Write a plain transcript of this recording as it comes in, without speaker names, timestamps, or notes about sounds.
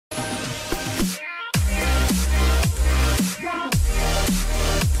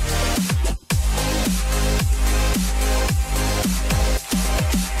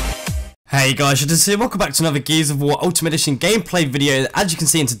Hey guys, Shadowz here. Welcome back to another Gears of War Ultimate Edition gameplay video. As you can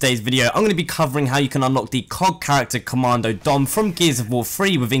see in today's video, I'm going to be covering how you can unlock the COG character Commando Dom from Gears of War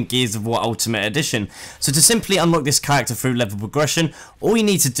 3 within Gears of War Ultimate Edition. So to simply unlock this character through level progression, all you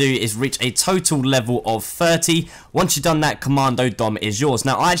need to do is reach a total level of 30. Once you've done that, Commando Dom is yours.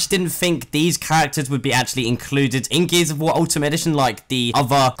 Now, I actually didn't think these characters would be actually included in Gears of War Ultimate Edition like the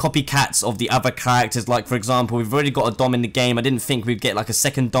other copycats of the other characters. Like, for example, we've already got a Dom in the game. I didn't think we'd get like a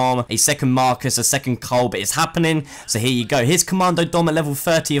second Dom, a second Marcus, a second Cole, but it's happening. So here you go. Here's Commando Dom at level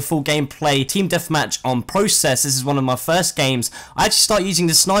 30, a full gameplay team deathmatch on process. This is one of my first games. I actually start using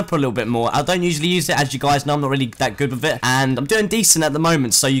the sniper a little bit more. I don't usually use it, as you guys know. I'm not really that good with it, and I'm doing decent at the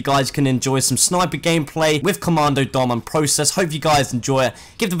moment, so you guys can enjoy some sniper gameplay with Commando Dom on process. Hope you guys enjoy it.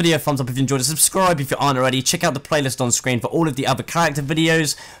 Give the video a thumbs up if you enjoyed it. Subscribe if you aren't already. Check out the playlist on screen for all of the other character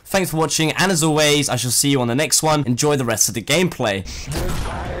videos. Thanks for watching, and as always, I shall see you on the next one. Enjoy the rest of the gameplay.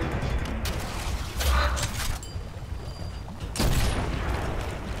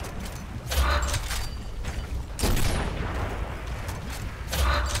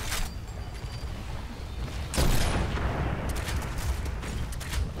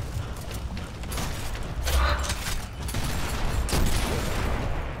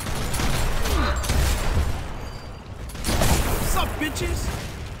 Bitches.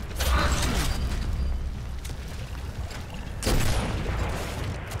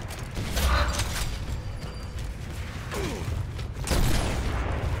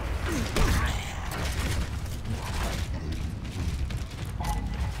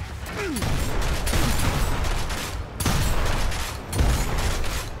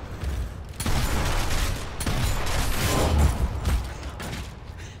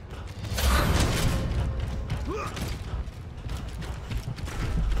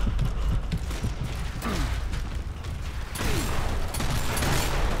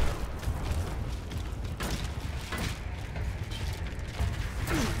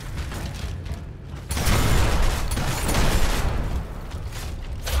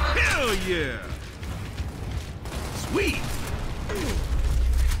 Hell yeah! Sweet!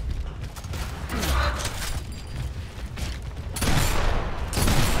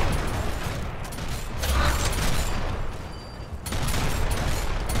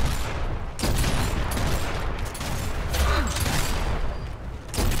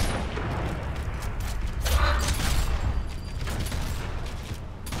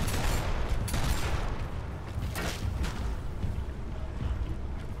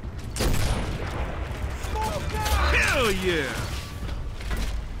 Hell yeah!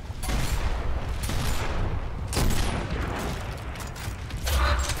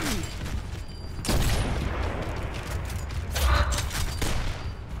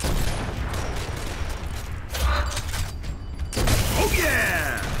 Oh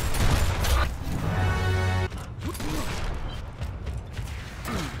yeah!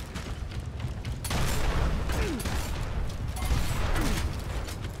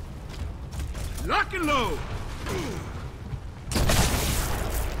 Lock and load!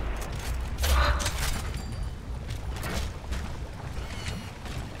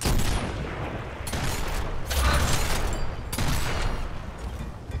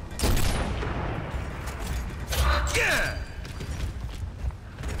 Yeah!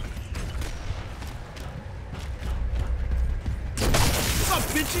 What's up,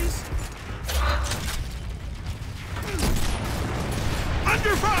 bitches?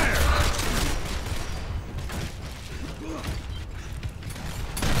 Under fire!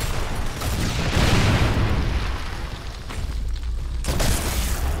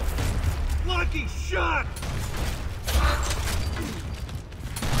 Lucky shot!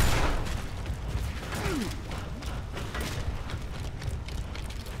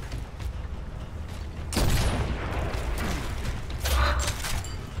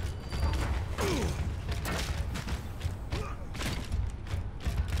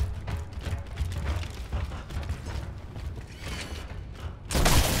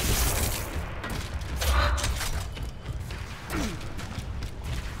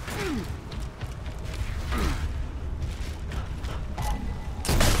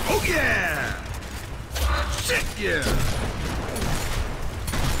 Oh yeah! Shit yeah!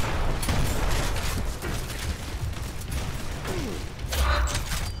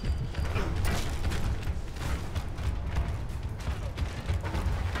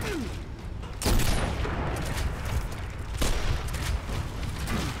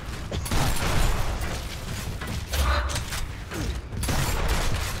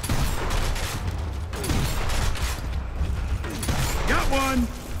 Got one!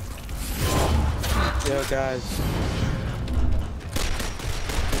 Yo guys.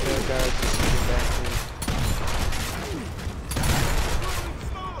 Yo guys, just get back to me.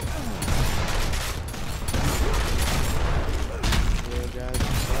 Yeah, guys,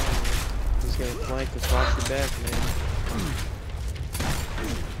 I'm sorry, man. He's gonna flank us. Watch your back, man.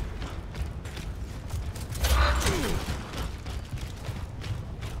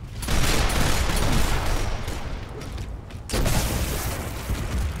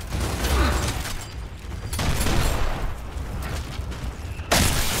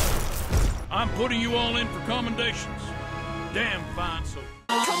 I'm putting you all in for commendations. Damn fine, so